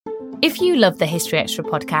If you love the History Extra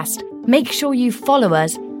podcast, make sure you follow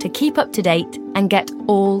us to keep up to date and get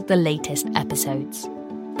all the latest episodes.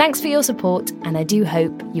 Thanks for your support, and I do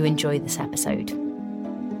hope you enjoy this episode.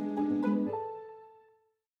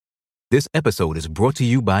 This episode is brought to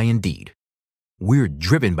you by Indeed. We're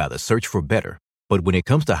driven by the search for better, but when it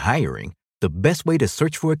comes to hiring, the best way to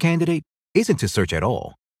search for a candidate isn't to search at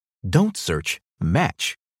all. Don't search,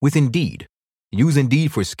 match with Indeed. Use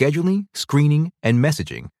Indeed for scheduling, screening, and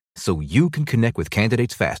messaging so you can connect with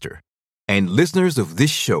candidates faster. And listeners of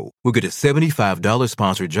this show will get a $75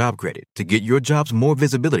 sponsored job credit to get your jobs more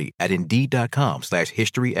visibility at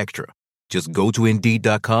Indeed.com/HistoryExtra. Just go to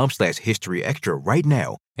Indeed.com/HistoryExtra right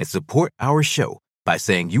now and support our show by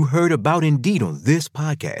saying you heard about Indeed on this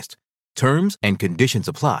podcast. Terms and conditions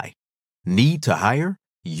apply. Need to hire?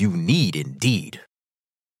 You need Indeed.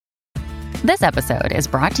 This episode is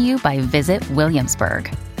brought to you by Visit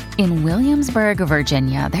Williamsburg. In Williamsburg,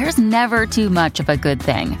 Virginia, there's never too much of a good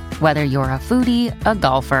thing. Whether you're a foodie, a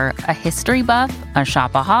golfer, a history buff, a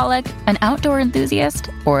shopaholic, an outdoor enthusiast,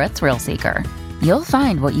 or a thrill seeker, you'll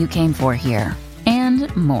find what you came for here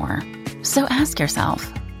and more. So ask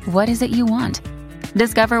yourself, what is it you want?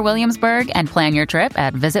 Discover Williamsburg and plan your trip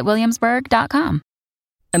at visitwilliamsburg.com.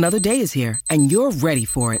 Another day is here, and you're ready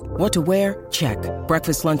for it. What to wear? Check.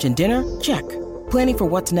 Breakfast, lunch, and dinner? Check. Planning for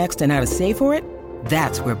what's next and how to save for it?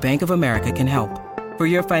 That's where Bank of America can help. For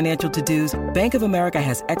your financial to-dos, Bank of America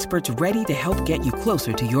has experts ready to help get you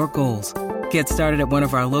closer to your goals. Get started at one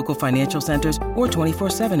of our local financial centers or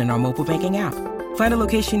 24/7 in our mobile banking app. Find a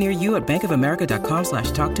location near you at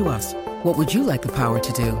bankofamerica.com/talktous. What would you like the power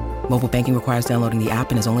to do? Mobile banking requires downloading the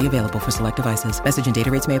app and is only available for select devices. Message and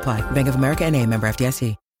data rates may apply. Bank of America N.A., member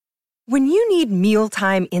FDIC. When you need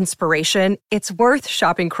mealtime inspiration, it's worth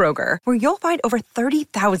shopping Kroger, where you'll find over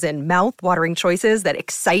 30,000 mouth-watering choices that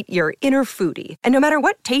excite your inner foodie. And no matter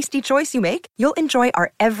what tasty choice you make, you'll enjoy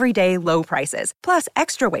our everyday low prices, plus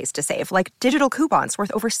extra ways to save, like digital coupons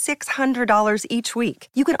worth over $600 each week.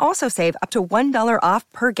 You can also save up to $1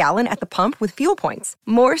 off per gallon at the pump with fuel points.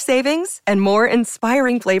 More savings and more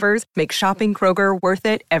inspiring flavors make shopping Kroger worth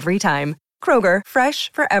it every time. Kroger,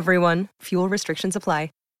 fresh for everyone. Fuel restrictions apply.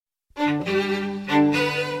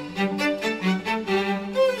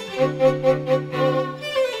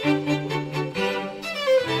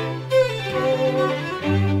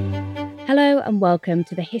 Hello and welcome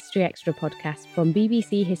to the History Extra podcast from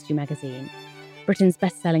BBC History Magazine, Britain's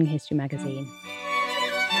best-selling history magazine.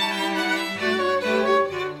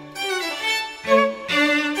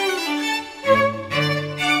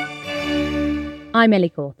 I'm Ellie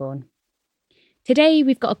Cawthorne. Today,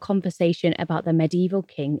 we've got a conversation about the medieval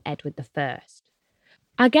king Edward I.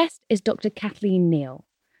 Our guest is Dr. Kathleen Neal,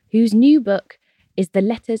 whose new book is The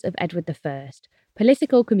Letters of Edward I,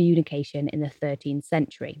 Political Communication in the 13th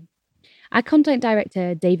Century. Our content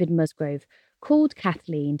director, David Musgrove, called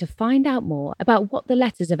Kathleen to find out more about what the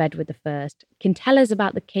letters of Edward I can tell us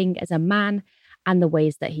about the king as a man and the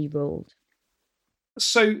ways that he ruled.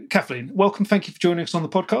 So, Kathleen, welcome. Thank you for joining us on the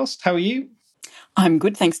podcast. How are you? I'm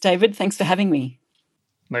good, thanks, David. Thanks for having me.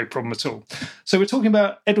 No problem at all. So we're talking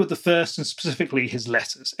about Edward I and specifically his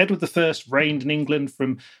letters. Edward I reigned in England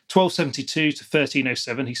from 1272 to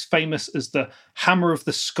 1307. He's famous as the Hammer of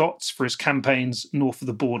the Scots for his campaigns north of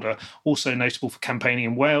the border, also notable for campaigning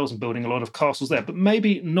in Wales and building a lot of castles there, but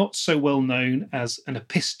maybe not so well known as an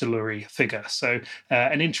epistolary figure. So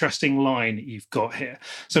an interesting line you've got here.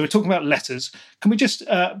 So we're talking about letters. Can we just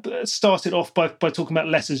start it off by talking about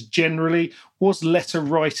letters generally? Was letter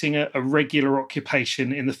writing a regular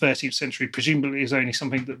occupation in the 13th century? Presumably is only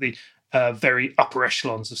something that the very upper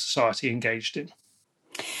echelons of society engaged in.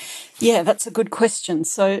 Yeah, that's a good question.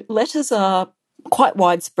 So letters are quite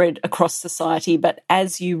widespread across society, but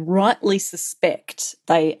as you rightly suspect,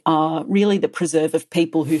 they are really the preserve of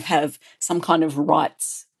people who have some kind of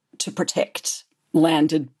rights to protect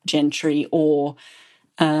landed gentry or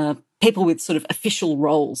people with sort of official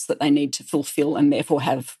roles that they need to fulfill and therefore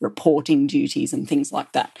have reporting duties and things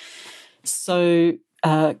like that. So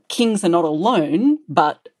kings are not alone,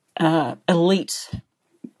 but elite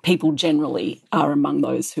people generally are among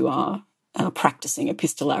those who are practicing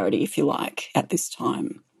epistolary, if you like, at this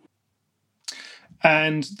time.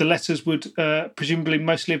 And the letters would presumably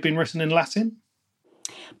mostly have been written in Latin?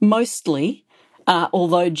 Mostly,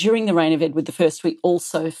 although during the reign of Edward I, we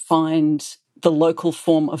also find the local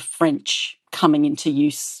form of French coming into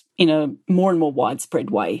use in a more and more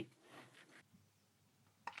widespread way.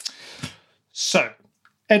 So,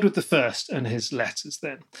 Edward I and his letters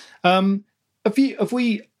then. Have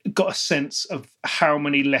we got a sense of how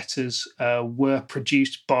many letters were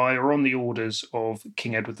produced by or on the orders of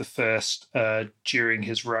King Edward I during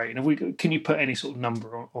his reign? Can you put any sort of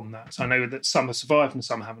number on that? So I know that some have survived and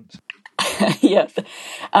some haven't. Yeah.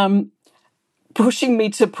 Pushing me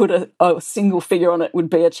to put a single figure on it would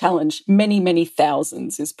be a challenge. Many, many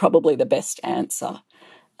thousands is probably the best answer.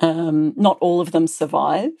 Not all of them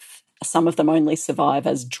survive. Some of them only survive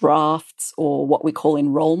as drafts or what we call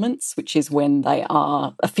enrolments, which is when they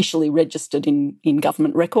are officially registered in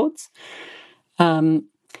government records. But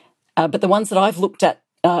the ones that I've looked at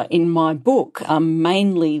in my book are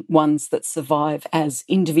mainly ones that survive as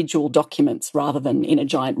individual documents rather than in a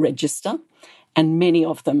giant register. And many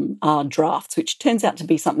of them are drafts, which turns out to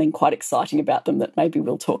be something quite exciting about them that maybe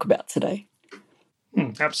we'll talk about today.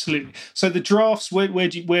 Absolutely. So the drafts, where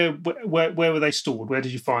were they stored? Where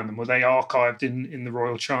did you find them? Were they archived in the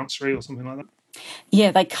Royal Chancery or something like that?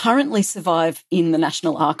 Yeah, they currently survive in the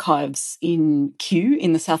National Archives in Kew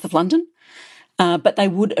in the south of London, but they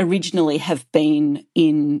would originally have been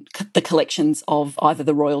in the collections of either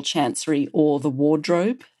the Royal Chancery or the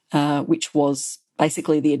Wardrobe, which was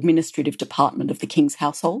basically the administrative department of the King's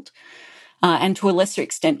household, and to a lesser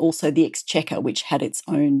extent also the Exchequer, which had its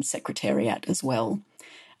own secretariat as well.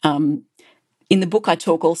 In the book, I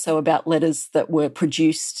talk also about letters that were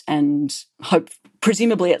produced and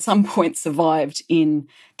presumably at some point survived in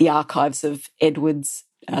the archives of Edward's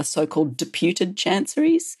so-called deputed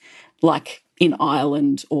chanceries, like in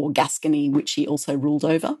Ireland or Gascony, which he also ruled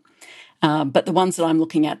over. But the ones that I'm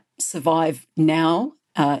looking at survive now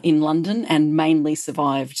in London and mainly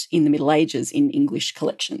survived in the Middle Ages in English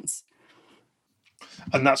collections.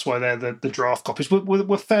 And that's why they're the draft copies.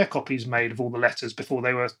 Were fair copies made of all the letters before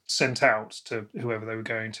they were sent out to whoever they were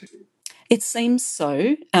going to? It seems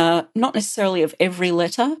so. Not necessarily of every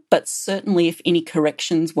letter, but certainly if any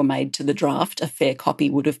corrections were made to the draft, a fair copy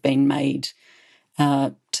would have been made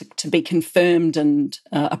to be confirmed and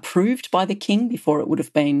approved by the King before it would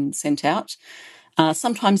have been sent out.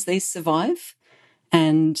 Sometimes these survive.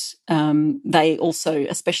 And they also,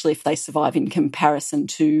 especially if they survive in comparison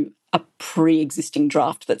to a pre-existing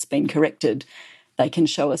draft that's been corrected, they can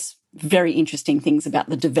show us very interesting things about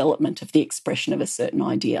the development of the expression of a certain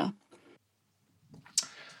idea.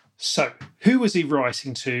 So, who was he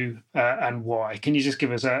writing to and why? Can you just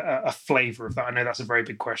give us a flavour of that? I know that's a very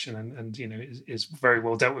big question and you know is very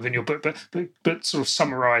well dealt with in your book, but sort of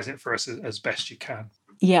summarise it for us as best you can.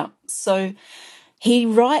 Yeah, so he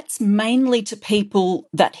writes mainly to people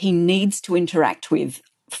that he needs to interact with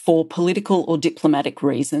for political or diplomatic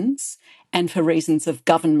reasons and for reasons of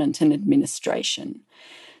government and administration.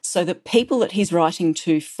 So the people that he's writing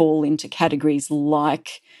to fall into categories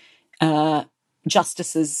like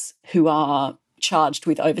justices who are charged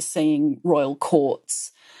with overseeing royal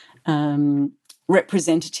courts,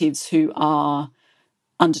 representatives who are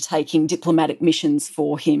undertaking diplomatic missions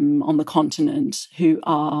for him on the continent, who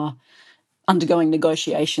are undergoing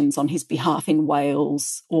negotiations on his behalf in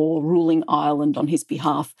Wales or ruling Ireland on his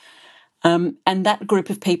behalf. And that group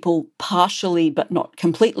of people partially but not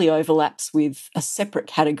completely overlaps with a separate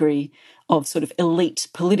category of sort of elite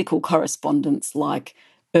political correspondents like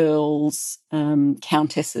earls,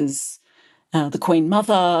 countesses, the Queen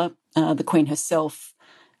Mother, the Queen herself,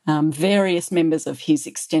 various members of his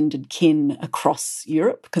extended kin across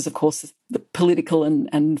Europe, because, of course, the political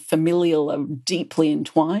and familial are deeply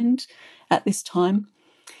entwined at this time.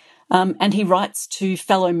 And he writes to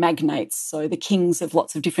fellow magnates, so the kings of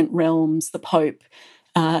lots of different realms, the Pope,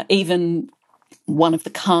 even one of the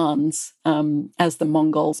Khans, as the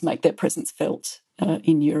Mongols make their presence felt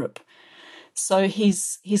in Europe. So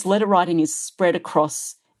his letter writing is spread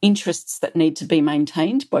across interests that need to be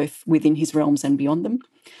maintained, both within his realms and beyond them,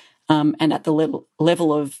 and at the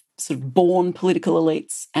level of sort of born political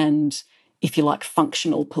elites and, if you like,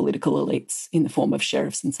 functional political elites in the form of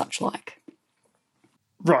sheriffs and such like.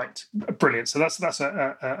 Right, brilliant. So that's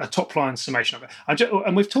a top-line summation of it.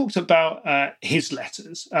 And we've talked about his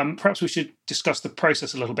letters. Perhaps we should discuss the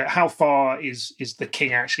process a little bit. How far is the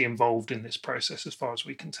king actually involved in this process, as far as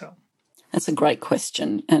we can tell? That's a great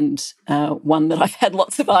question, and one that I've had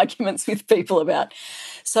lots of arguments with people about.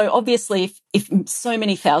 So obviously, if so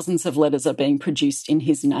many thousands of letters are being produced in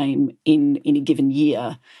his name in a given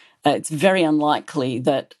year, it's very unlikely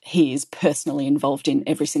that he is personally involved in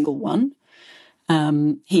every single one.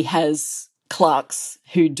 He has clerks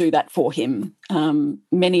who do that for him.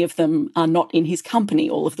 Many of them are not in his company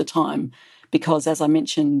all of the time because, as I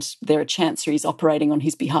mentioned, there are chanceries operating on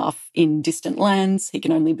his behalf in distant lands. He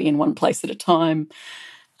can only be in one place at a time.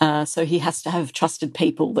 So he has to have trusted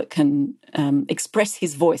people that can express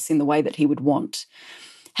his voice in the way that he would want.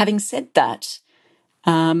 Having said that,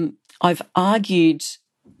 I've argued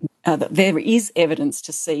that there is evidence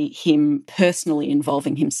to see him personally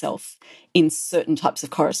involving himself in certain types of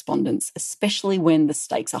correspondence, especially when the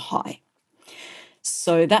stakes are high.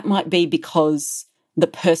 So that might be because the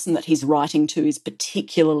person that he's writing to is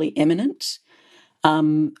particularly eminent,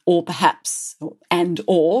 or perhaps,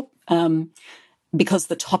 because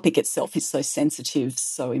the topic itself is so sensitive,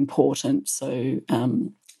 so important, so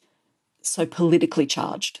politically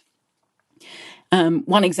charged.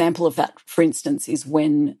 One example of that, for instance, is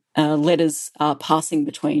when letters are passing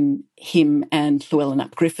between him and Llewellyn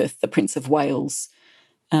ap Griffith, the Prince of Wales,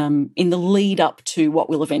 in the lead up to what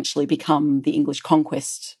will eventually become the English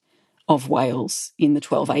conquest of Wales in the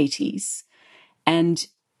 1280s. And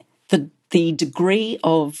the degree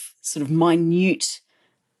of sort of minute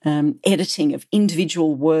editing of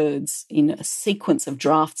individual words in a sequence of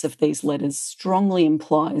drafts of these letters strongly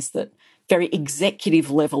implies that very executive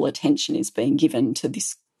level attention is being given to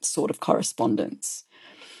this sort of correspondence.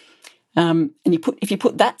 And if you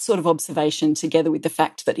put that sort of observation together with the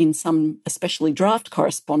fact that in some, especially draft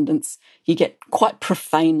correspondence, you get quite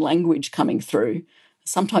profane language coming through,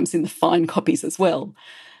 sometimes in the fine copies as well,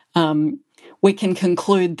 we can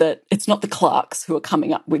conclude that it's not the clerks who are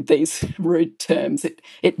coming up with these rude terms.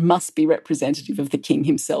 It must be representative of the king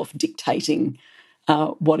himself dictating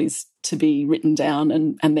what is to be written down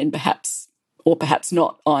and then perhaps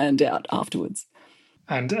not ironed out afterwards.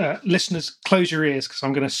 And listeners, close your ears because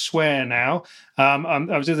I'm going to swear now.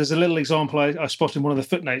 There's a little example I spotted in one of the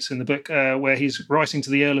footnotes in the book where he's writing to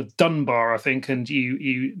the Earl of Dunbar, I think, and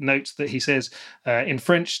you note that he says in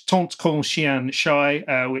French, "Tant qu'on chien shy,"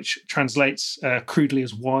 which translates crudely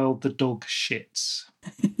as "wild the dog shits."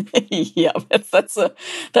 Yeah, that's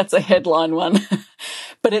a headline one,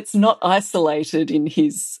 but it's not isolated in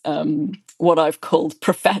his what I've called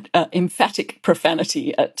emphatic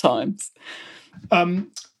profanity at times.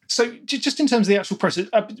 So just in terms of the actual process,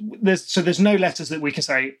 there's no letters that we can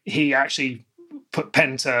say he actually put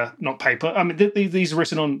pen to, not paper. I mean, these are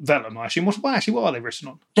written on vellum, I assume. What are they written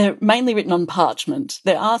on? They're mainly written on parchment.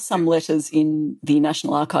 There are some letters in the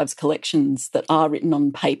National Archives collections that are written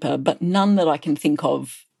on paper, but none that I can think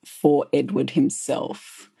of for Edward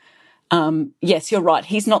himself. Yes, you're right.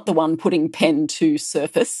 He's not the one putting pen to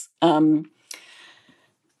surface.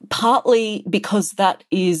 Partly because that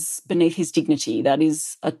is beneath his dignity. That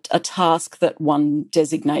is a task that one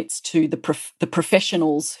designates to the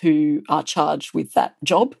professionals who are charged with that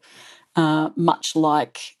job, much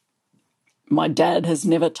like my dad has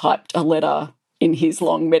never typed a letter in his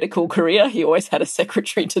long medical career. He always had a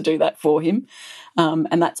secretary to do that for him.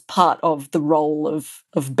 And that's part of the role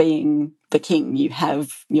of being the king. You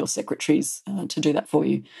have your secretaries to do that for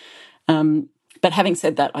you. But having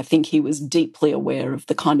said that, I think he was deeply aware of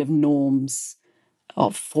the kind of norms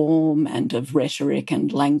of form and of rhetoric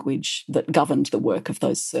and language that governed the work of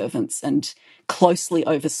those servants and closely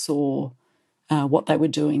oversaw what they were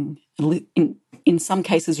doing, in some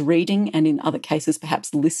cases reading and in other cases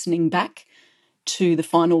perhaps listening back to the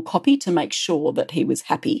final copy to make sure that he was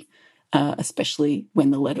happy, especially when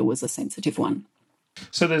the letter was a sensitive one.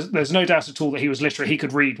 So there's no doubt at all that he was literate. He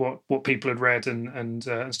could read what people had read and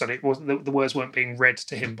study. The words weren't being read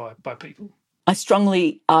to him by people. I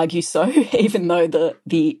strongly argue so, even though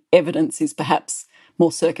the evidence is perhaps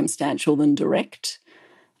more circumstantial than direct.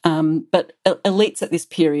 But elites at this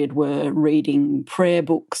period were reading prayer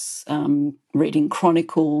books, reading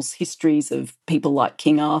chronicles, histories of people like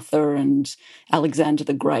King Arthur and Alexander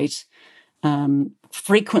the Great,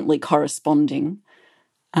 frequently corresponding.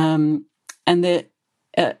 And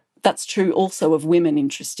that's true also of women,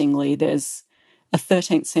 interestingly. There's a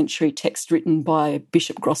 13th century text written by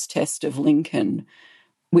Bishop Grosseteste of Lincoln,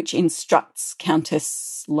 which instructs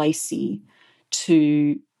Countess Lacy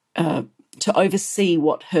to oversee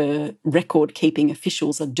what her record-keeping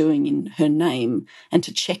officials are doing in her name and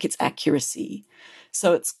to check its accuracy.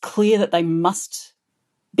 So it's clear that they must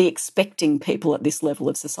be expecting people at this level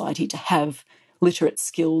of society to have literate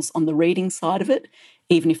skills on the reading side of it,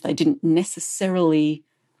 even if they didn't necessarily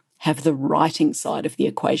have the writing side of the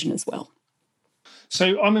equation as well.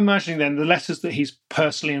 So I'm imagining then the letters that he's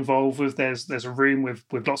personally involved with, there's a room with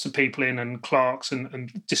lots of people in and clerks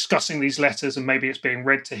and discussing these letters, and maybe it's being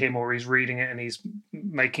read to him or he's reading it and he's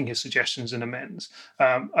making his suggestions and amends.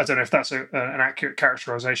 I don't know if that's an accurate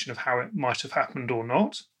characterisation of how it might have happened or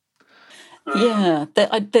not. Yeah,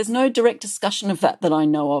 there's no direct discussion of that I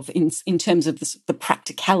know of in terms of the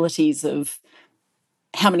practicalities of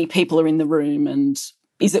how many people are in the room and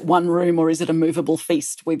is it one room or is it a movable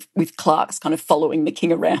feast with clerks kind of following the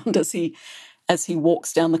king around as he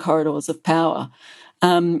walks down the corridors of power.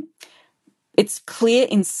 It's clear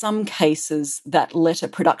in some cases that letter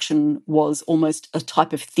production was almost a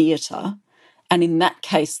type of theatre, and in that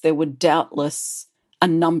case there were doubtless a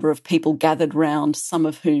number of people gathered round, some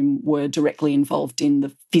of whom were directly involved in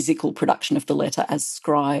the physical production of the letter as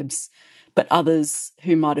scribes, but others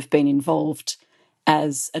who might have been involved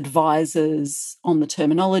as advisors on the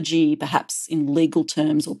terminology, perhaps in legal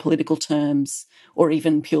terms or political terms, or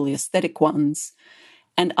even purely aesthetic ones,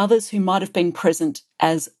 and others who might have been present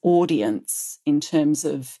as audience in terms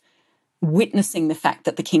of witnessing the fact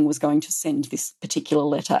that the king was going to send this particular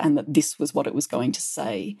letter and that this was what it was going to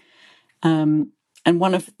say. And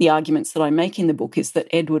one of the arguments that I make in the book is that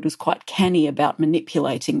Edward was quite canny about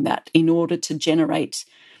manipulating that in order to generate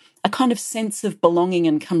a kind of sense of belonging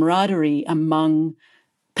and camaraderie among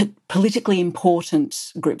politically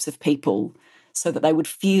important groups of people so that they would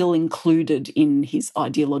feel included in his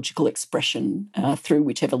ideological expression through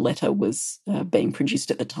whichever letter was being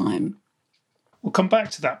produced at the time. We'll come back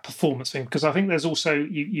to that performance thing, because I think there's also,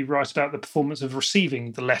 you write about the performance of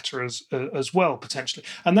receiving the letter as well, potentially.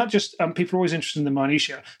 And that just, people are always interested in the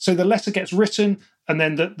minutiae. So the letter gets written, and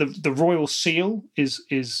then the royal seal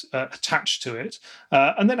is attached to it.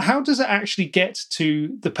 And then how does it actually get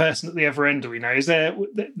to the person at the other end? Do we know?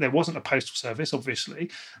 There wasn't a postal service, obviously.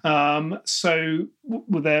 So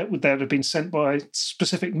would there have been sent by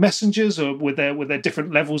specific messengers, or were there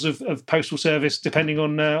different levels of postal service depending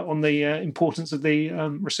on the importance of the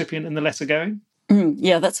recipient and the letter going?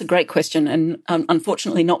 Yeah, that's a great question, and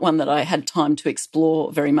unfortunately not one that I had time to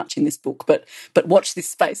explore very much in this book, but watch this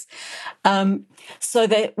space. So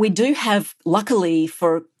that we do have, luckily,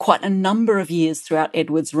 for quite a number of years throughout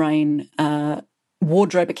Edward's reign,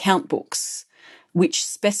 wardrobe account books which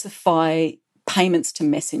specify payments to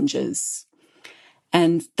messengers.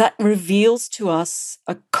 And that reveals to us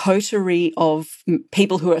a coterie of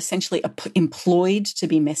people who are essentially employed to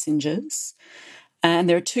be messengers. And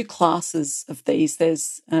there are two classes of these.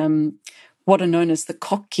 There's what are known as the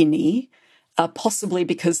cockini, possibly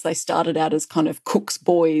because they started out as kind of cook's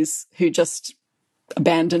boys who just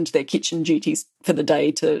abandoned their kitchen duties for the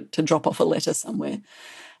day to drop off a letter somewhere.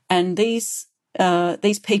 And these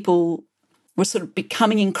people were sort of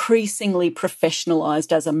becoming increasingly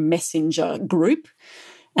professionalised as a messenger group,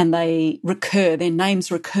 and their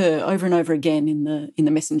names recur over and over again in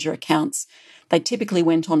the messenger accounts. They typically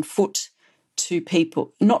went on foot to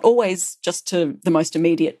people, not always just to the most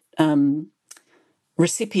immediate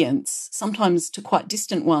recipients, sometimes to quite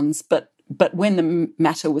distant ones, but when the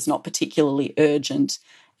matter was not particularly urgent,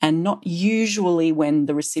 and not usually when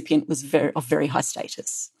the recipient was of very high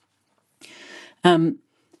status.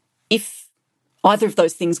 If either of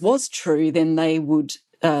those things was true, then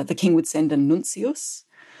the king would send a nuncius,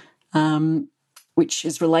 which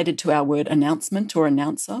is related to our word announcement or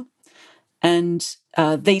announcer. And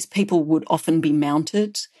these people would often be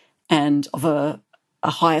mounted and of a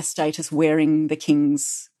higher status, wearing the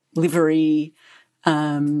king's livery,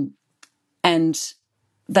 and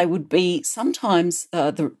they would be sometimes,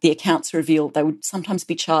 the accounts reveal, they would sometimes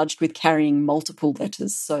be charged with carrying multiple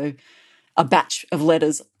letters. So a batch of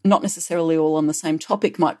letters, not necessarily all on the same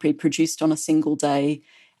topic, might be produced on a single day,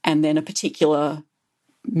 and then a particular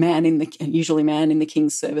usually man in the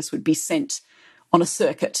king's service would be sent on a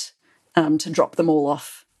circuit to drop them all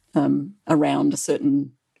off around a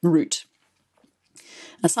certain route.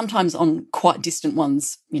 Sometimes on quite distant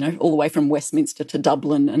ones, all the way from Westminster to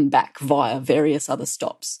Dublin and back via various other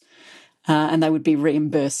stops. And they would be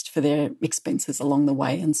reimbursed for their expenses along the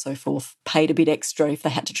way and so forth, paid a bit extra if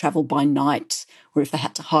they had to travel by night or if they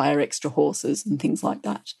had to hire extra horses and things like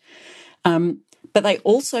that. But they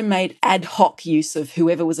also made ad hoc use of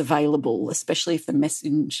whoever was available, especially if the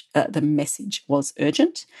message was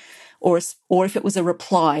urgent, or if it was a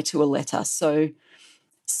reply to a letter. So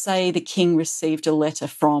say the king received a letter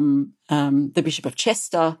from the Bishop of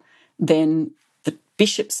Chester, then the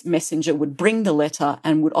bishop's messenger would bring the letter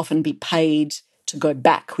and would often be paid to go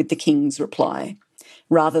back with the king's reply,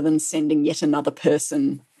 rather than sending yet another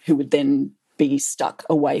person who would then be stuck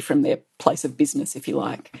away from their place of business, if you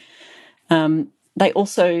like. They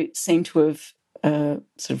also seem to have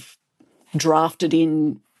sort of drafted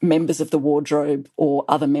in members of the wardrobe or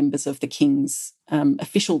other members of the king's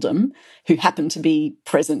officialdom who happened to be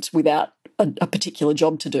present without a particular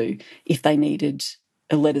job to do if they needed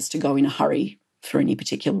letters to go in a hurry for any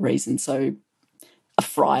particular reason. So a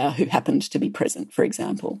friar who happened to be present, for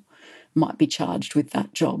example, might be charged with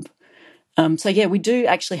that job. We do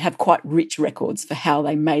actually have quite rich records for how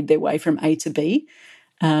they made their way from A to B.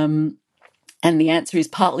 And the answer is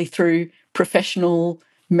partly through professional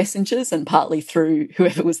messengers and partly through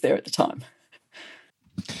whoever was there at the time.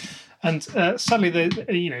 And sadly,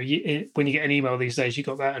 when you get an email these days, you've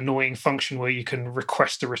got that annoying function where you can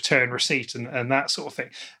request a return receipt and that sort of thing.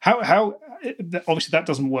 How obviously that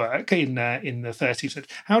doesn't work in the 13th century.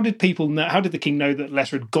 How did people know? How did the king know that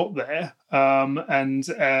letter had got there? And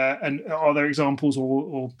are there examples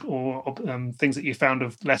or things that you found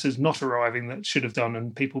of letters not arriving that should have done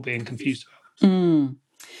and people being confused about?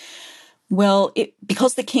 Well,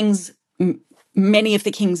 because many of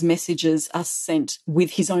the king's messages are sent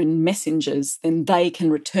with his own messengers, then they can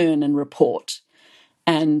return and report.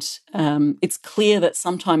 And it's clear that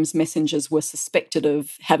sometimes messengers were suspected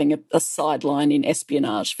of having a sideline in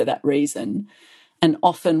espionage for that reason. And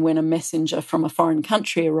often when a messenger from a foreign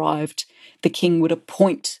country arrived, the king would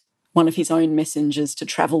appoint one of his own messengers to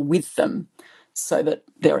travel with them so that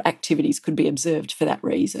their activities could be observed for that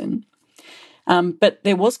reason. But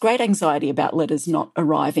there was great anxiety about letters not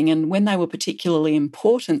arriving, and when they were particularly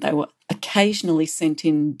important, they were occasionally sent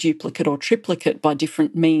in duplicate or triplicate by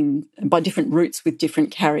different routes with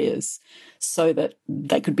different carriers, so that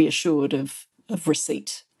they could be assured of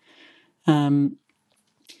receipt.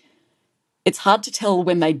 It's hard to tell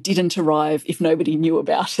when they didn't arrive if nobody knew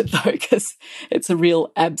about it, though, because it's a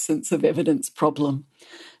real absence of evidence problem.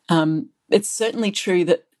 It's certainly true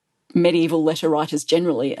that medieval letter writers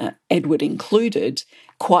generally, Edward included,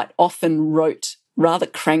 quite often wrote rather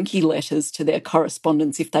cranky letters to their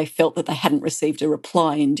correspondents if they felt that they hadn't received a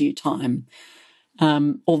reply in due time.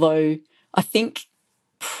 Although I think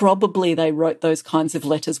probably they wrote those kinds of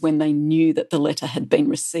letters when they knew that the letter had been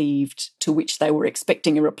received to which they were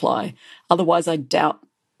expecting a reply. Otherwise, I doubt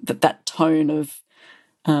that tone of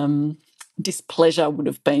displeasure would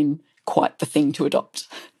have been quite the thing to adopt.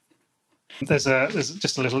 There's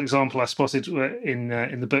just a little example I spotted in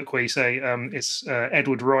the book where you say it's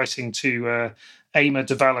Edward writing to Aymer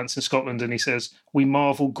de Valence in Scotland, and he says, "We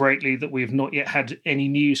marvel greatly that we have not yet had any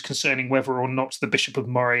news concerning whether or not the Bishop of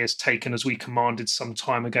Moray is taken as we commanded some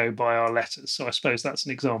time ago by our letters." So I suppose that's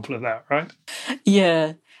an example of that, right?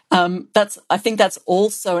 Yeah, I think that's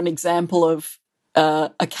also an example of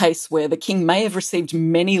a case where the king may have received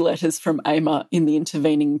many letters from Aymer in the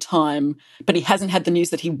intervening time, but he hasn't had the news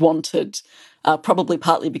that he wanted, probably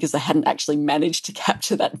partly because they hadn't actually managed to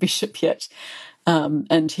capture that bishop yet.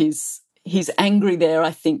 And he's angry there,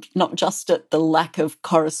 I think, not just at the lack of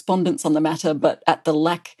correspondence on the matter, but at the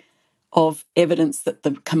lack of evidence that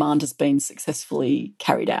the command has been successfully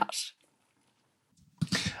carried out.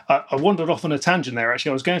 I wandered off on a tangent there, actually.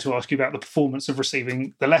 I was going to ask you about the performance of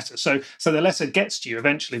receiving the letter. So the letter gets to you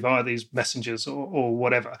eventually via these messengers or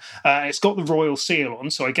whatever. It's got the royal seal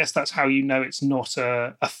on, so I guess that's how you know it's not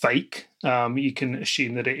a fake. You can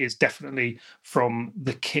assume that it is definitely from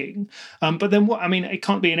the king. But then it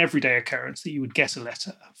can't be an everyday occurrence that you would get a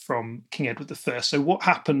letter from King Edward I. So what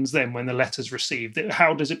happens then when the letter's received?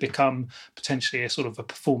 How does it become potentially a sort of a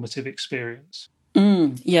performative experience?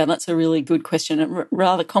 Yeah, that's a really good question, a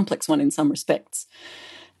rather complex one in some respects.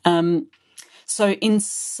 So in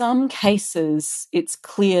some cases, it's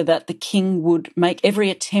clear that the king would make every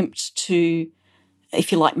attempt to,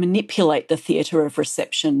 if you like, manipulate the theatre of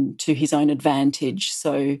reception to his own advantage.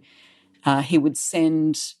 So he would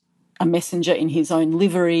send a messenger in his own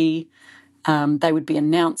livery. They would be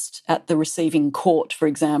announced at the receiving court, for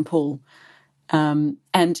example.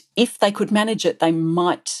 And if they could manage it, they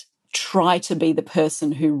might try to be the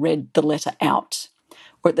person who read the letter out,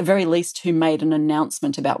 or at the very least who made an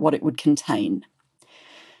announcement about what it would contain.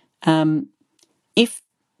 If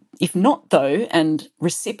not, though, and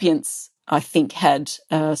recipients, I think, had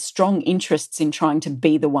strong interests in trying to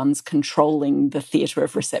be the ones controlling the theatre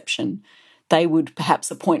of reception, they would perhaps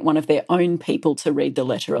appoint one of their own people to read the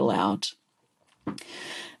letter aloud.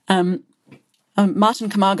 Martin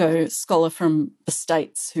Camargo, scholar from the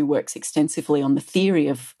States who works extensively on the theory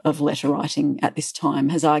of letter writing at this time,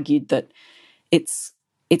 has argued that it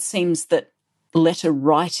seems that letter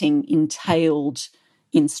writing entailed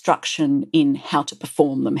instruction in how to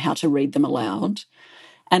perform them, how to read them aloud.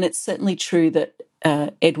 And it's certainly true that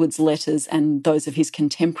Edward's letters and those of his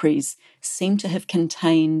contemporaries seem to have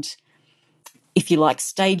contained, if you like,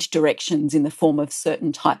 stage directions in the form of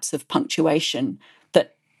certain types of punctuation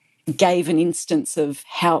that gave an instance of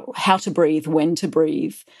how to breathe, when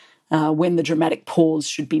the dramatic pause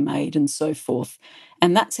should be made, and so forth.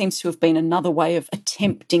 And that seems to have been another way of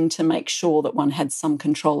attempting to make sure that one had some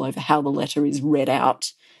control over how the letter is read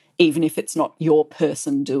out, even if it's not your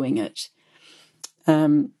person doing it.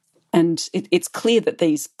 And it's clear that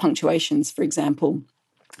these punctuations, for example,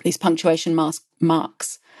 these punctuation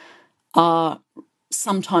marks are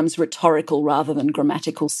sometimes rhetorical rather than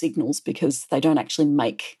grammatical signals because they don't actually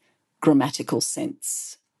make grammatical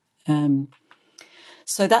sense.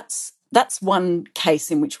 So that's one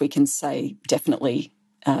case in which we can say definitely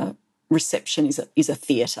reception is a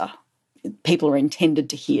theatre. People are intended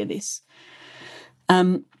to hear this.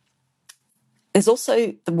 There's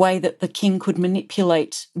also the way that the king could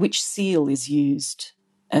manipulate which seal is used.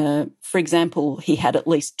 For example, he had at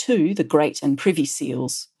least two, the Great and Privy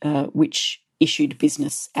Seals, which issued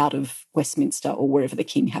business out of Westminster or wherever the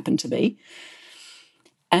king happened to be.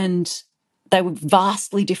 And they were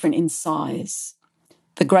vastly different in size.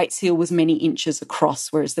 The Great Seal was many inches across,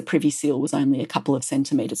 whereas the Privy Seal was only a couple of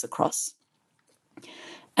centimetres across.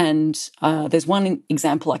 And there's one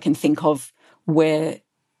example I can think of where,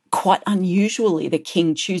 quite unusually, the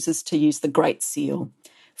king chooses to use the Great Seal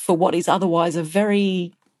for what is otherwise a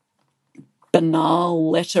very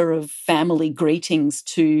banal letter of family greetings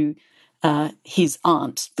to his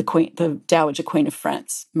aunt, the Dowager Queen of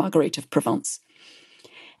France, Marguerite of Provence.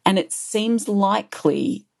 And it seems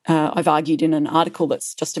likely, I've argued in an article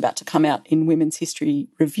that's just about to come out in Women's History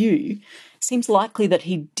Review, it seems likely that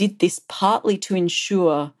he did this partly to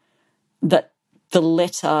ensure that the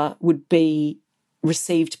letter would be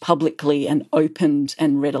received publicly and opened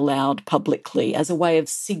and read aloud publicly as a way of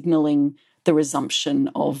signalling the resumption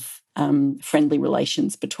of friendly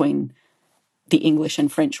relations between the English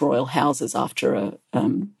and French royal houses after a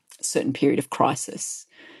certain period of crisis.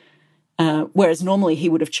 Whereas normally he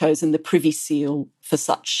would have chosen the Privy Seal for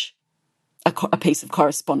such a piece of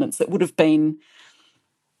correspondence that would have been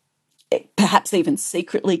perhaps even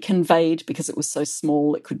secretly conveyed because it was so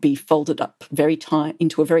small. It could be folded up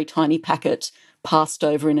into a very tiny packet, passed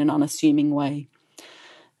over in an unassuming way.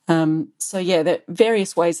 So there are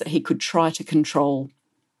various ways that he could try to control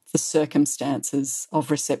the circumstances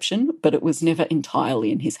of reception, but it was never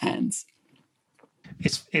entirely in his hands.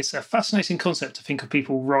 It's a fascinating concept to think of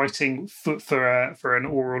people writing for an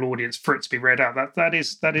oral audience for it to be read out. That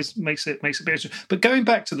makes it a bit interesting. But going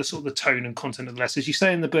back to the sort of the tone and content of the letters, you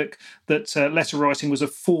say in the book that letter writing was a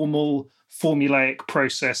formal, formulaic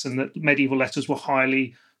process, and that medieval letters were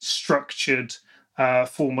highly structured,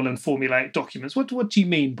 formal and formulaic documents. What do you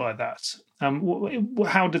mean by that?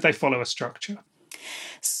 How did they follow a structure?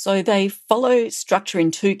 So they follow structure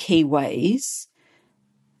in two key ways.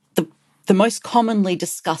 The most commonly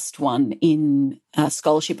discussed one in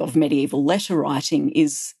scholarship of medieval letter writing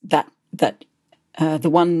is that the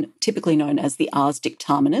one typically known as the ars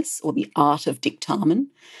dictaminis, or the art of dictamen.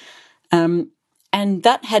 And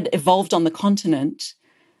that had evolved on the continent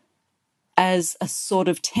as a sort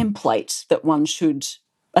of template that one should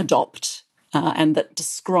adopt and that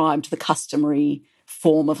described the customary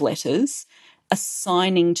form of letters,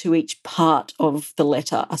 assigning to each part of the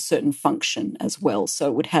letter a certain function as well. So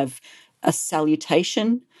it would have a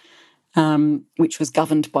salutation, which was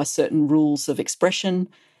governed by certain rules of expression.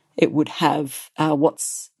 It would have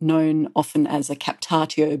what's known often as a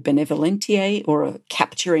captatio benevolentiae, or a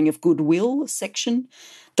capturing of goodwill section,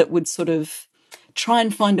 that would sort of try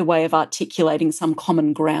and find a way of articulating some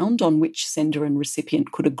common ground on which sender and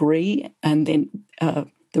recipient could agree, and then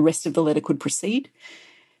the rest of the letter could proceed.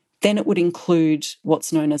 Then it would include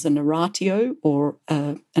what's known as a narratio, or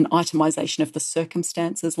an itemisation of the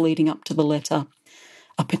circumstances leading up to the letter,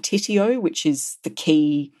 a petitio, which is the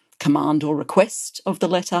key command or request of the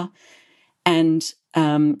letter, and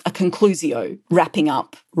a conclusio, wrapping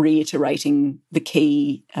up, reiterating the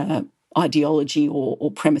key ideology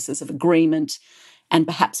or premises of agreement, and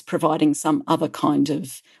perhaps providing some other kind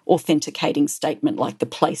of authenticating statement like the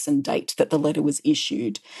place and date that the letter was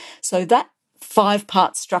issued. So that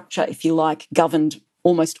 5-part structure, if you like, governed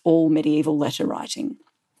almost all medieval letter writing.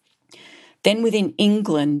 Then within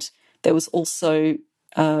England, there was also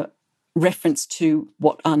reference to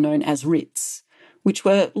what are known as writs, which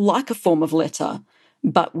were like a form of letter,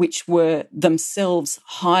 but which were themselves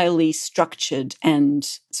highly structured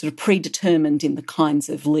and sort of predetermined in the kinds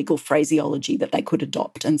of legal phraseology that they could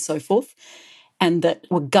adopt and so forth, and that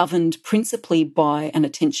were governed principally by an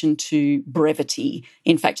attention to brevity.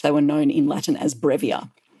 In fact, they were known in Latin as brevia.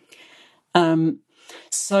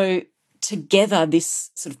 So together, this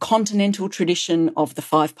sort of continental tradition of the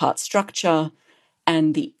 5-part structure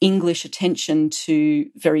and the English attention to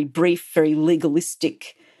very brief, very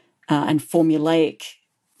legalistic and formulaic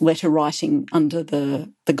letter writing under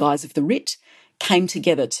the guise of the writ came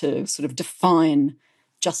together to sort of define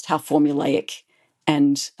just how formulaic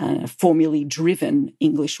and formally driven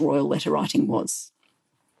English royal letter writing was.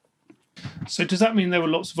 So does that mean there were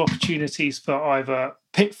lots of opportunities for either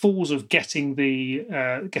pitfalls of getting the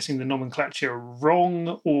nomenclature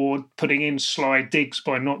wrong, or putting in sly digs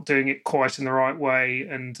by not doing it quite in the right way,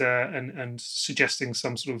 and suggesting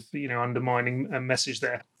some sort of undermining message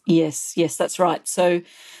there? Yes, that's right. So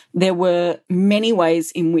there were many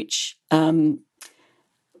ways in which an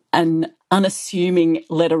unassuming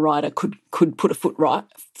letter writer could put a foot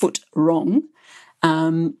wrong.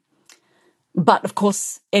 But, of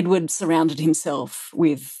course, Edward surrounded himself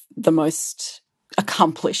with the most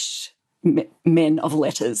accomplished men of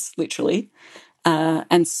letters, literally.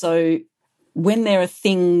 And so when there are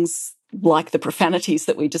things like the profanities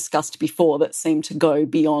that we discussed before that seem to go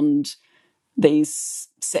beyond these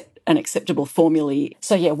set and acceptable formulae.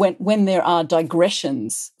 So, yeah, when there are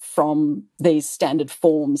digressions from these standard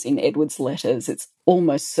forms in Edward's letters, it's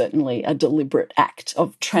almost certainly a deliberate act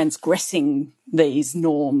of transgressing these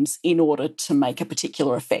norms in order to make a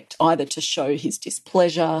particular effect, either to show his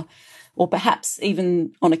displeasure or perhaps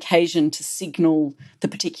even on occasion to signal the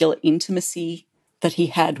particular intimacy that he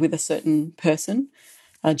had with a certain person.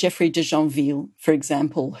 Geoffrey de Jonville, for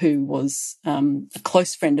example, who was a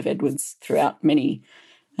close friend of Edward's throughout many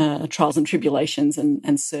trials and tribulations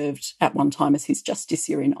and served at one time as his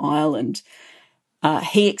justiciar in Ireland.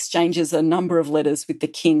 He exchanges a number of letters with the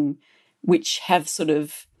king which have sort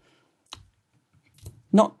of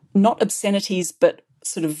not obscenities but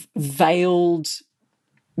sort of veiled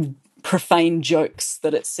profane jokes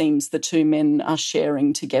that it seems the two men are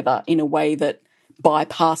sharing together in a way that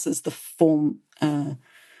bypasses the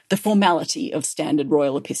formality of standard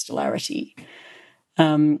royal epistolary.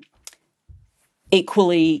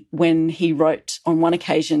 Equally, when he wrote on one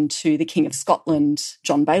occasion to the King of Scotland,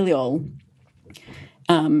 John Balliol,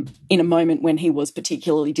 in a moment when he was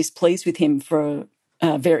particularly displeased with him for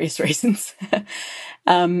various reasons,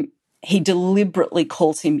 he deliberately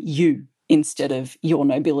calls him you instead of your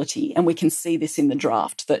nobility. And we can see this in the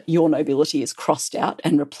draft, that your nobility is crossed out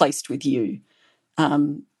and replaced with you,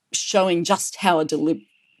 showing just how a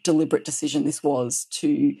deliberate decision this was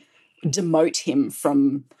to demote him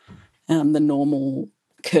from the normal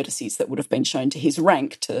courtesies that would have been shown to his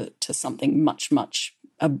rank to something much, much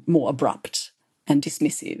more abrupt and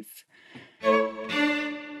dismissive.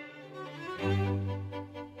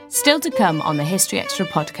 Still to come on the History Extra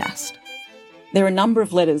podcast. There are a number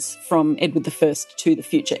of letters from Edward I to the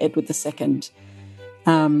future Edward II,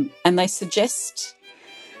 and they suggest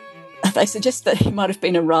that he might have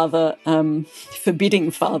been a rather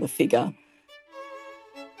forbidding father figure.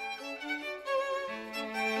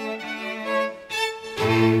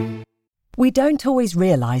 We don't always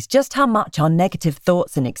realise just how much our negative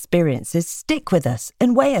thoughts and experiences stick with us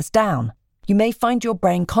and weigh us down. You may find your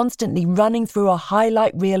brain constantly running through a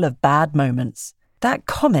highlight reel of bad moments. That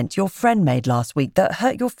comment your friend made last week that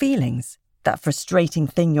hurt your feelings. That frustrating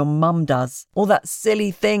thing your mum does. Or that silly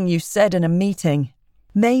thing you said in a meeting.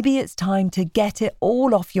 Maybe it's time to get it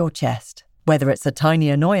all off your chest. Whether it's a tiny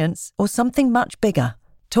annoyance or something much bigger,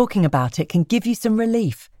 talking about it can give you some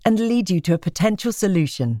relief and lead you to a potential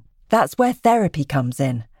solution. That's where therapy comes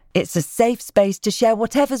in. It's a safe space to share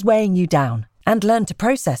whatever's weighing you down and learn to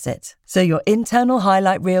process it, so your internal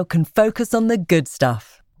highlight reel can focus on the good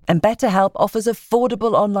stuff. And BetterHelp offers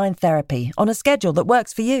affordable online therapy on a schedule that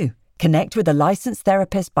works for you. Connect with a licensed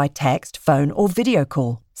therapist by text, phone, or video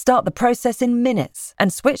call. Start the process in minutes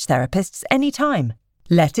and switch therapists anytime.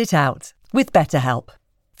 Let it out with BetterHelp.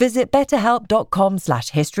 Visit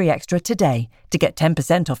betterhelp.com/historyextra today to get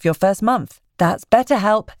 10% off your first month. That's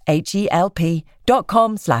BetterHelp,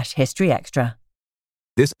 HELP.com/historyextra.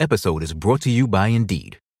 This episode is brought to you by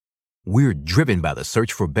Indeed. We're driven by the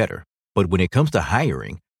search for better, but when it comes to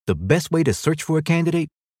hiring, the best way to search for a candidate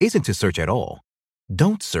isn't to search at all.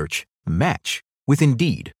 Don't search, match with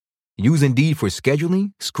Indeed. Use Indeed for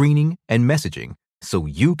scheduling, screening, and messaging so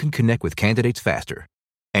you can connect with candidates faster.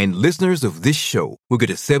 And listeners of this show will get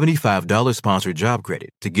a $75 sponsored job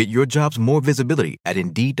credit to get your jobs more visibility at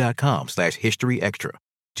Indeed.com/historyextra.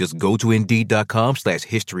 Just go to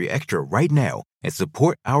Indeed.com/historyextra right now and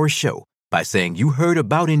support our show by saying you heard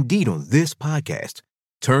about Indeed on this podcast.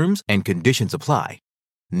 Terms and conditions apply.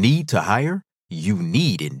 Need to hire? You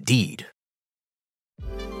need Indeed.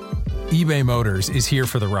 eBay Motors is here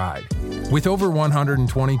for the ride. With over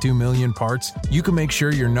 122 million parts, you can make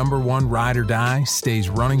sure your number one ride or die stays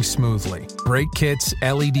running smoothly. Brake kits,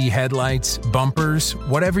 LED headlights, bumpers,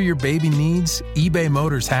 whatever your baby needs, eBay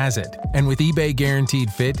Motors has it. And with eBay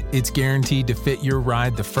Guaranteed Fit, it's guaranteed to fit your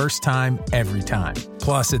ride the first time, every time.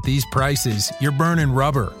 Plus, at these prices, you're burning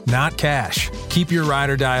rubber, not cash. Keep your ride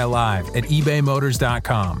or die alive at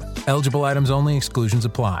ebaymotors.com. Eligible items only. Exclusions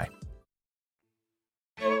apply.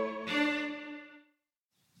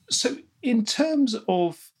 So In terms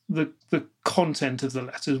of the content of the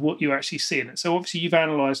letters, what you actually see in it. So obviously you've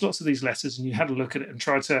analysed lots of these letters and you had a look at it and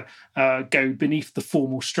tried to go beneath the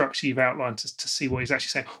formal structure you've outlined to see what he's actually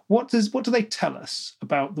saying. What do they tell us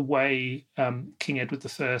about the way King Edward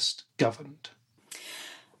I governed?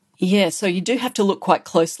 Yeah, so you do have to look quite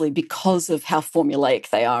closely because of how formulaic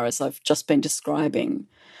they are, as I've just been describing.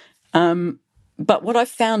 But what I've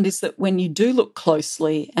found is that when you do look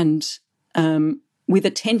closely and with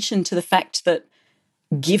attention to the fact that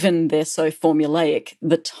given they're so formulaic,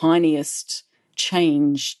 the tiniest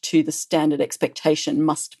change to the standard expectation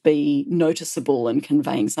must be noticeable and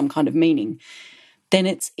conveying some kind of meaning, then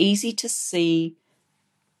it's easy to see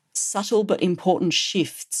subtle but important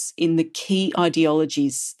shifts in the key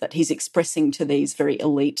ideologies that he's expressing to these very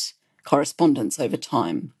elite correspondents over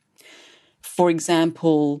time. For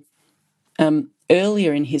example,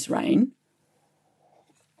 earlier in his reign,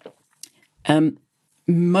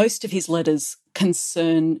 most of his letters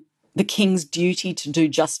concern the king's duty to do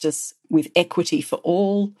justice with equity for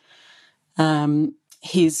all,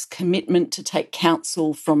 his commitment to take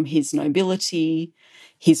counsel from his nobility,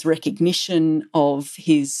 his recognition of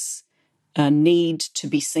his need to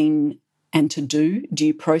be seen and to do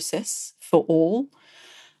due process for all,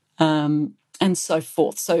 and so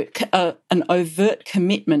forth. So an overt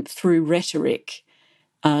commitment through rhetoric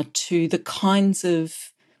to the kinds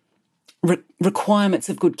of requirements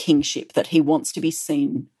of good kingship that he wants to be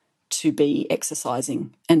seen to be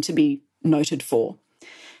exercising and to be noted for.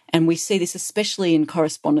 And we see this especially in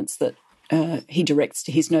correspondence that he directs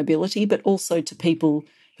to his nobility, but also to people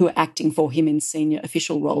who are acting for him in senior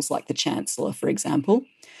official roles like the Chancellor, for example.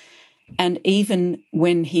 And even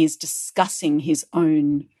when he is discussing his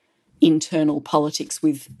own internal politics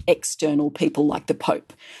with external people like the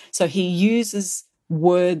Pope. So he uses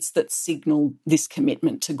words that signal this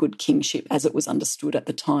commitment to good kingship as it was understood at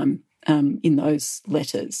the time in those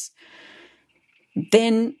letters.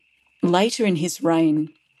 Then later in his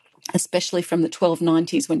reign, especially from the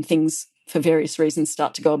 1290s when things, for various reasons,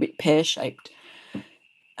 start to go a bit pear-shaped,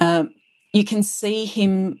 you can see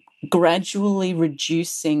him gradually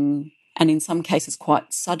reducing, and in some cases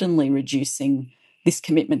quite suddenly reducing, this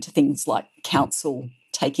commitment to things like counsel,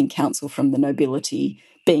 taking counsel from the nobility,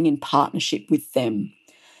 being in partnership with them,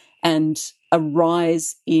 and a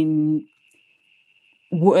rise in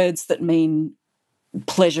words that mean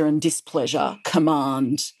pleasure and displeasure,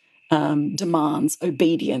 command, demands,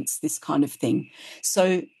 obedience, this kind of thing.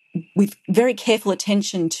 So with very careful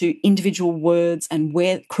attention to individual words and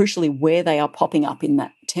crucially where they are popping up in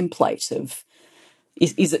that template of,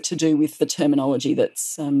 is it to do with the terminology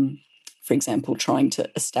that's, for example, trying to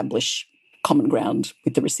establish common ground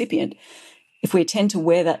with the recipient. If we attend to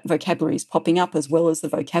where that vocabulary is popping up as well as the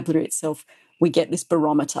vocabulary itself, we get this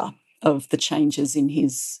barometer of the changes in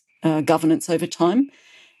his governance over time.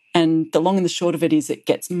 And the long and the short of it is it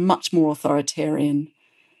gets much more authoritarian,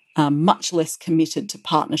 much less committed to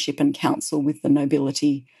partnership and counsel with the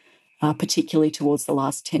nobility, particularly towards the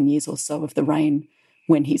last 10 years or so of the reign,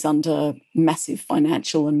 when he's under massive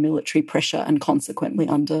financial and military pressure and consequently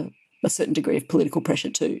under a certain degree of political pressure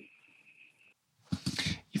too.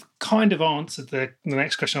 You've kind of answered the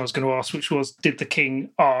next question I was going to ask, which was, did the king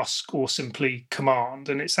ask or simply command?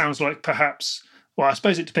 And it sounds like perhaps, well, I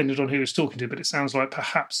suppose it depended on who he was talking to, but it sounds like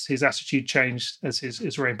perhaps his attitude changed as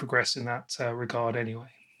his reign progressed in that regard anyway.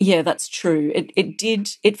 Yeah, that's true.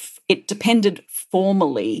 It depended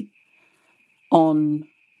formally on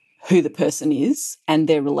who the person is and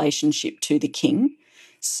their relationship to the king.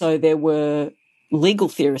 So there were legal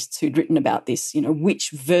theorists who'd written about this,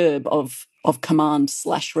 which verb of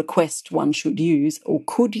command/request one should use or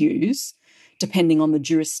could use, depending on the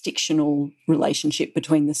jurisdictional relationship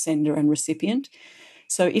between the sender and recipient.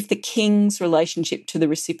 So if the king's relationship to the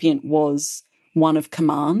recipient was one of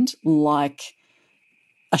command, like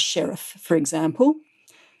a sheriff, for example,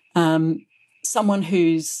 someone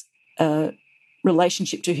whose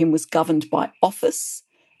relationship to him was governed by office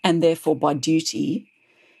and therefore by duty,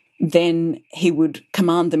 then he would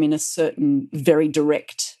command them in a certain very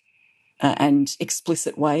direct and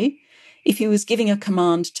explicit way. If he was giving a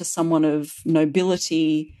command to someone of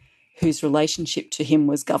nobility whose relationship to him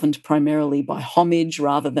was governed primarily by homage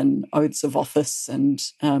rather than oaths of office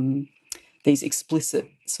and these explicit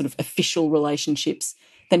sort of official relationships,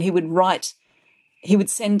 then he would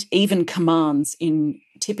send even commands in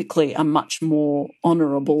typically a much more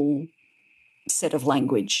honourable set of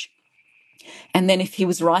language. And then if he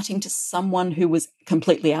was writing to someone who was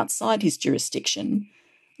completely outside his jurisdiction,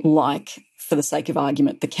 like, for the sake of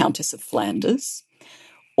argument, the Countess of Flanders,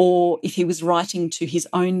 or if he was writing to his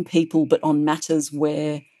own people but on matters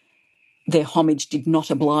where their homage did not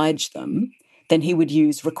oblige them, then he would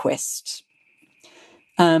use request.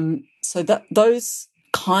 So that those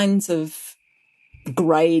kinds of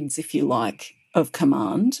grades, if you like, of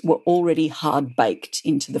command were already hard-baked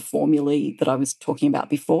into the formulae that I was talking about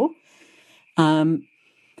before.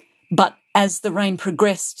 But as the reign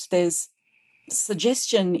progressed, there's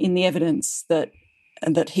suggestion in the evidence that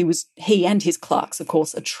he and his clerks, of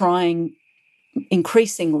course, are trying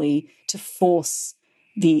increasingly to force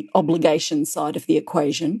the obligation side of the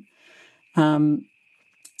equation.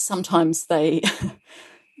 Sometimes they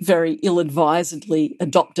very ill-advisedly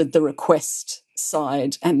adopted the request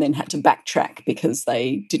side and then had to backtrack because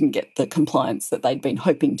they didn't get the compliance that they'd been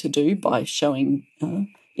hoping to do by showing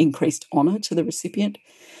increased honour to the recipient.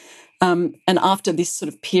 And after this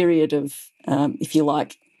sort of period of, if you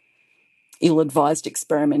like, ill-advised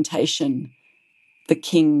experimentation, the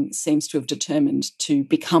king seems to have determined to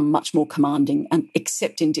become much more commanding, and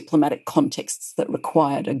except in diplomatic contexts that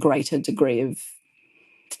required a greater degree of,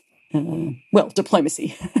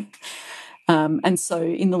 diplomacy. And so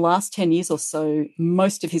in the last 10 years or so,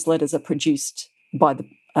 most of his letters are produced by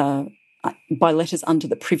letters under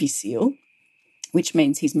the Privy Seal, which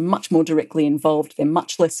means he's much more directly involved, they're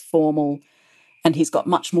much less formal, and he's got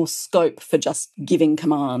much more scope for just giving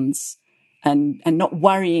commands and not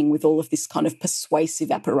worrying with all of this kind of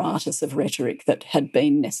persuasive apparatus of rhetoric that had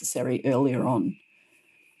been necessary earlier on.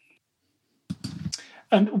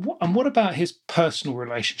 And what about his personal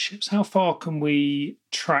relationships? How far can we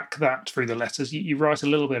track that through the letters? You write a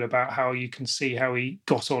little bit about how you can see how he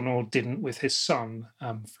got on or didn't with his son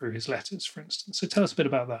through his letters, for instance. So tell us a bit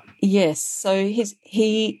about that. Yes. So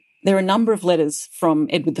there are a number of letters from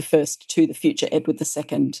Edward I to the future Edward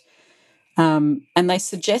II, and they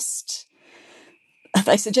suggest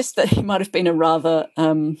that he might have been a rather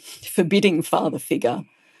forbidding father figure.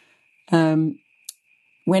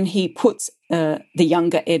 When he puts the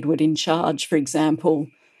younger Edward in charge, for example,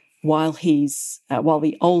 while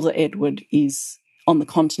the older Edward is on the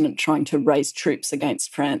continent trying to raise troops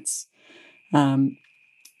against France,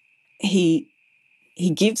 he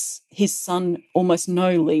gives his son almost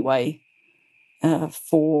no leeway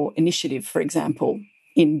for initiative, for example,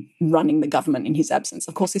 in running the government in his absence.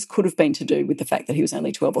 Of course, this could have been to do with the fact that he was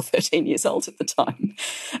only 12 or 13 years old at the time.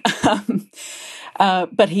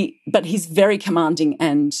 But he's very commanding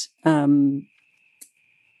and,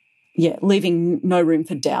 leaving no room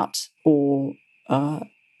for doubt or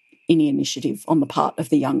any initiative on the part of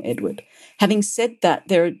the young Edward. Having said that,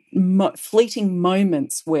 there are fleeting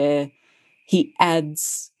moments where he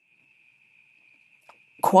adds,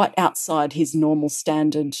 quite outside his normal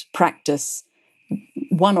standard practice,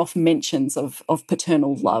 one-off mentions of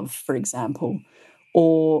paternal love, for example,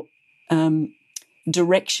 or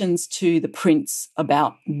directions to the prince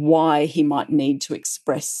about why he might need to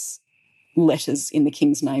express letters in the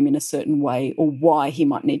king's name in a certain way, or why he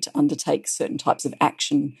might need to undertake certain types of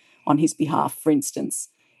action on his behalf, for instance,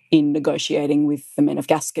 in negotiating with the men of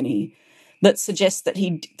Gascony, that suggests that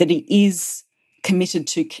he is committed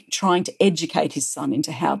to trying to educate his son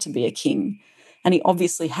into how to be a king. And he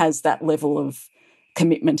obviously has that level of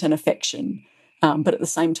commitment and affection. But at the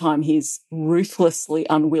same time, he's ruthlessly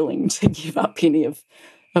unwilling to give up any of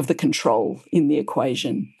the control in the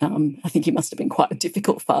equation. I think he must have been quite a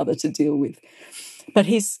difficult father to deal with. But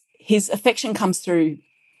his affection comes through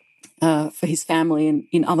for his family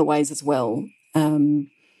in other ways as well.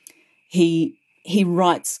 He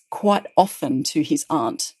writes quite often to his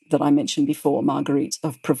aunt that I mentioned before, Marguerite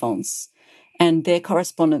of Provence, and their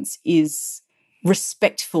correspondence is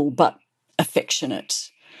respectful but affectionate.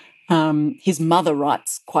 His mother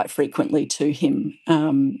writes quite frequently to him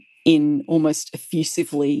in almost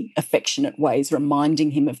effusively affectionate ways,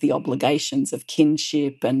 reminding him of the obligations of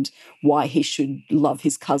kinship and why he should love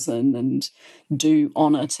his cousin and do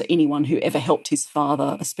honour to anyone who ever helped his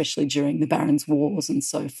father, especially during the Barons' Wars and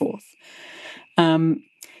so forth.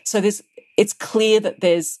 So it's clear that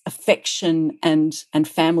there's affection and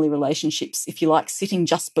family relationships, if you like, sitting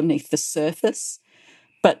just beneath the surface,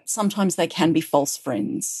 but sometimes they can be false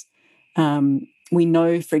friends. We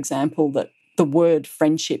know, for example, that the word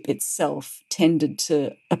friendship itself tended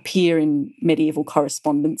to appear in medieval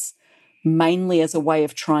correspondence mainly as a way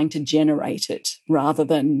of trying to generate it rather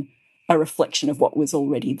than a reflection of what was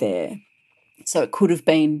already there. So it could have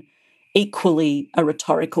been equally a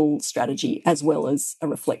rhetorical strategy as well as a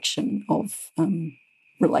reflection of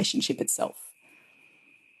relationship itself.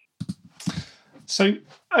 So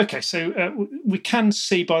Okay, so we can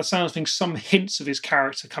see by the sound of things some hints of his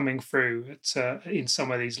character coming through in some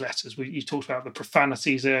of these letters. You talked about the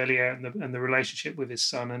profanities earlier and the relationship with his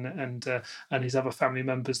son and his other family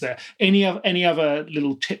members there. Any other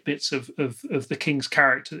little tidbits of the king's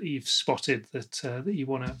character that you've spotted that you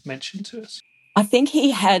want to mention to us? I think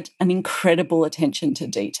he had an incredible attention to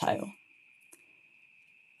detail.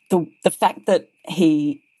 The fact that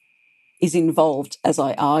he is involved, as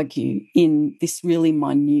I argue, in this really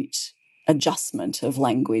minute adjustment of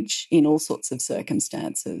language in all sorts of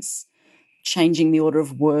circumstances, changing the order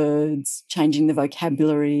of words, changing the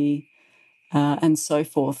vocabulary, and so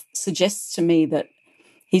forth, suggests to me that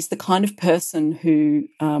he's the kind of person who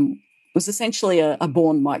was essentially a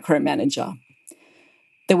born micromanager.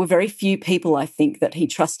 There were very few people, I think, that he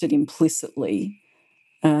trusted implicitly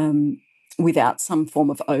without some form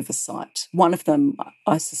of oversight. One of them,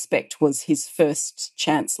 I suspect, was his first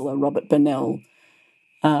Chancellor, Robert Burnell.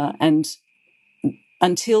 And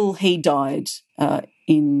until he died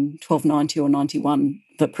in 1290 or 91,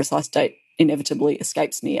 the precise date inevitably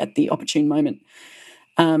escapes me at the opportune moment.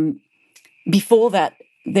 Before that,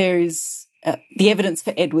 there is the evidence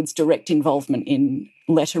for Edward's direct involvement in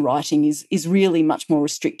letter writing is really much more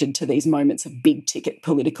restricted to these moments of big-ticket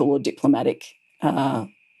political or diplomatic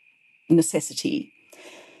necessity.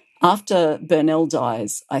 After Burnell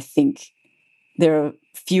dies, I think there are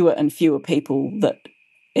fewer and fewer people that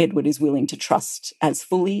Edward is willing to trust as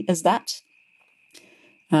fully as that.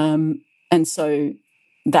 And so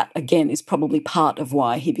that, again, is probably part of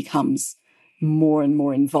why he becomes more and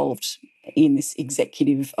more involved in this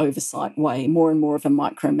executive oversight way, more and more of a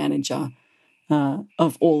micromanager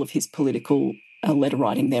of all of his political letter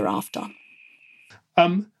writing thereafter.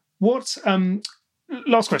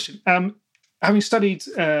 Last question. Having studied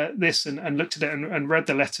this and looked at it and read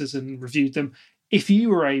the letters and reviewed them, if you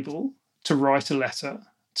were able to write a letter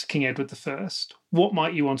to King Edward I, what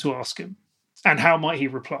might you want to ask him? And how might he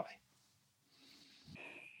reply?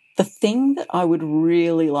 The thing that I would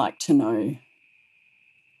really like to know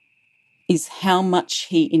is how much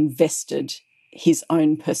he invested his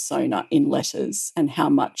own persona in letters and how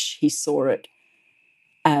much he saw it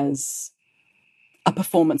as a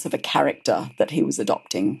performance of a character that he was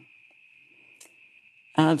adopting.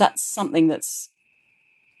 That's something that's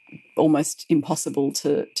almost impossible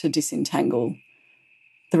to disentangle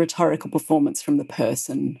the rhetorical performance from the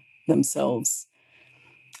person themselves.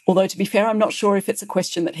 Although, to be fair, I'm not sure if it's a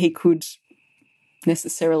question that he could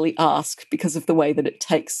necessarily ask because of the way that it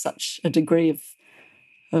takes such a degree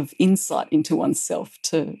of insight into oneself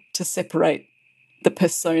to separate the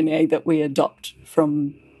personae that we adopt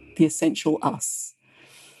from the essential us.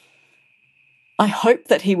 I hope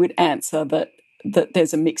that he would answer that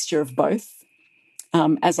there's a mixture of both,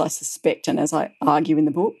 as I suspect and as I argue in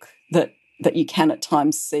the book, that you can at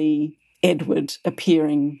times see Edward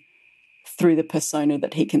appearing through the persona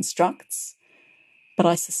that he constructs. But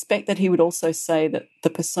I suspect that he would also say that the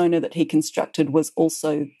persona that he constructed was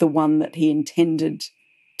also the one that he intended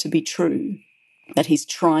to be true, that he's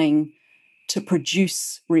trying to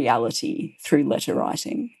produce reality through letter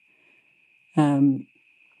writing.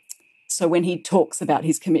 So when he talks about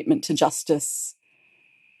his commitment to justice,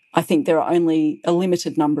 I think there are only a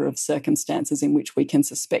limited number of circumstances in which we can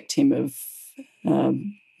suspect him of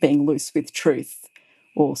being loose with truth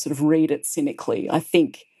or sort of read it cynically. I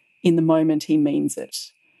think in the moment he means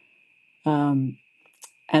it. And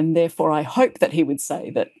therefore I hope that he would say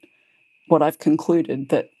that what I've concluded,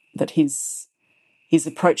 that his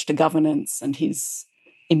approach to governance and his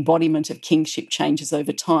embodiment of kingship changes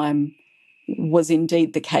over time was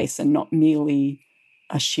indeed the case and not merely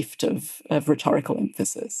a shift of rhetorical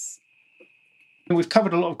emphasis. We've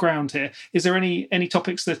covered a lot of ground here. Is there any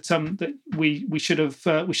topics that we should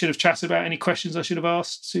have chatted about? Any questions I should have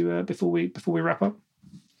asked before we wrap up?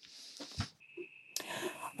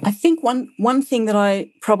 I think one thing that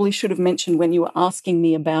I probably should have mentioned when you were asking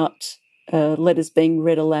me about letters being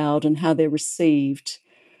read aloud and how they're received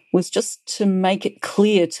was just to make it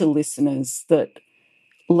clear to listeners that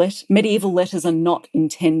medieval letters are not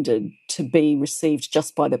intended to be received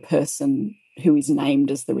just by the person who is named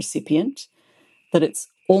as the recipient, that it's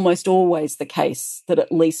almost always the case that at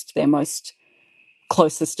least their most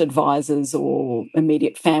closest advisors or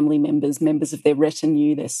immediate family members of their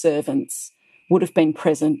retinue, their servants, would have been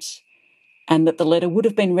present, and that the letter would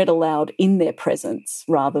have been read aloud in their presence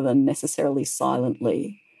rather than necessarily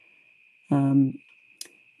silently.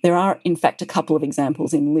 There are, in fact, a couple of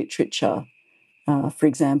examples in literature. For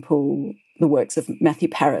example, the works of Matthew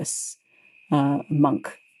Paris, a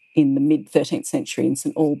monk in the mid-13th century in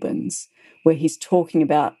St Albans, where he's talking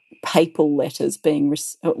about papal letters being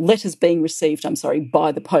received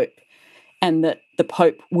by the Pope, and that the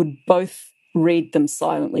Pope would both read them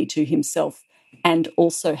silently to himself and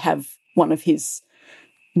also have one of his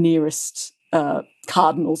nearest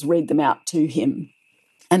cardinals read them out to him,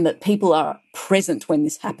 and that people are present when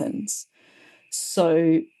this happens.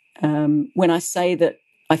 So when I say that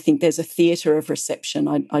I think there's a theatre of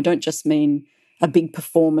reception, I don't just mean a big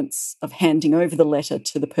performance of handing over the letter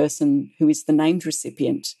to the person who is the named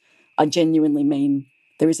recipient. I genuinely mean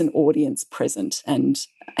there is an audience present and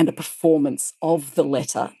a performance of the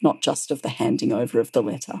letter, not just of the handing over of the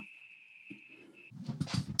letter.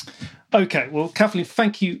 Okay, well, Kathleen,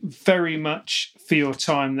 thank you very much for your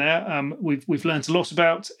time there. We've learned a lot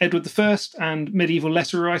about Edward I and medieval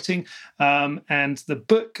letter writing, and the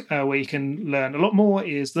book where you can learn a lot more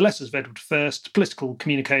is The Letters of Edward I, Political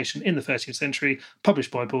Communication in the 13th Century,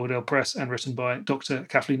 published by Boydell Press and written by Dr.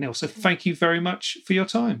 Kathleen Neal. So thank you very much for your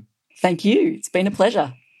time. Thank you. It's been a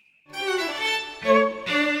pleasure.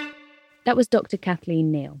 That was Dr.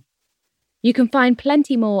 Kathleen Neal. You can find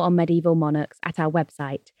plenty more on medieval monarchs at our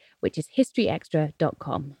website, which is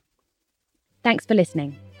historyextra.com. Thanks for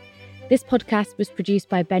listening. This podcast was produced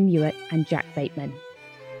by Ben Hewitt and Jack Bateman.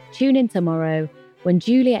 Tune in tomorrow when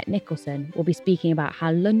Juliet Nicholson will be speaking about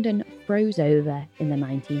how London froze over in the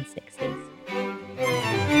 1960s.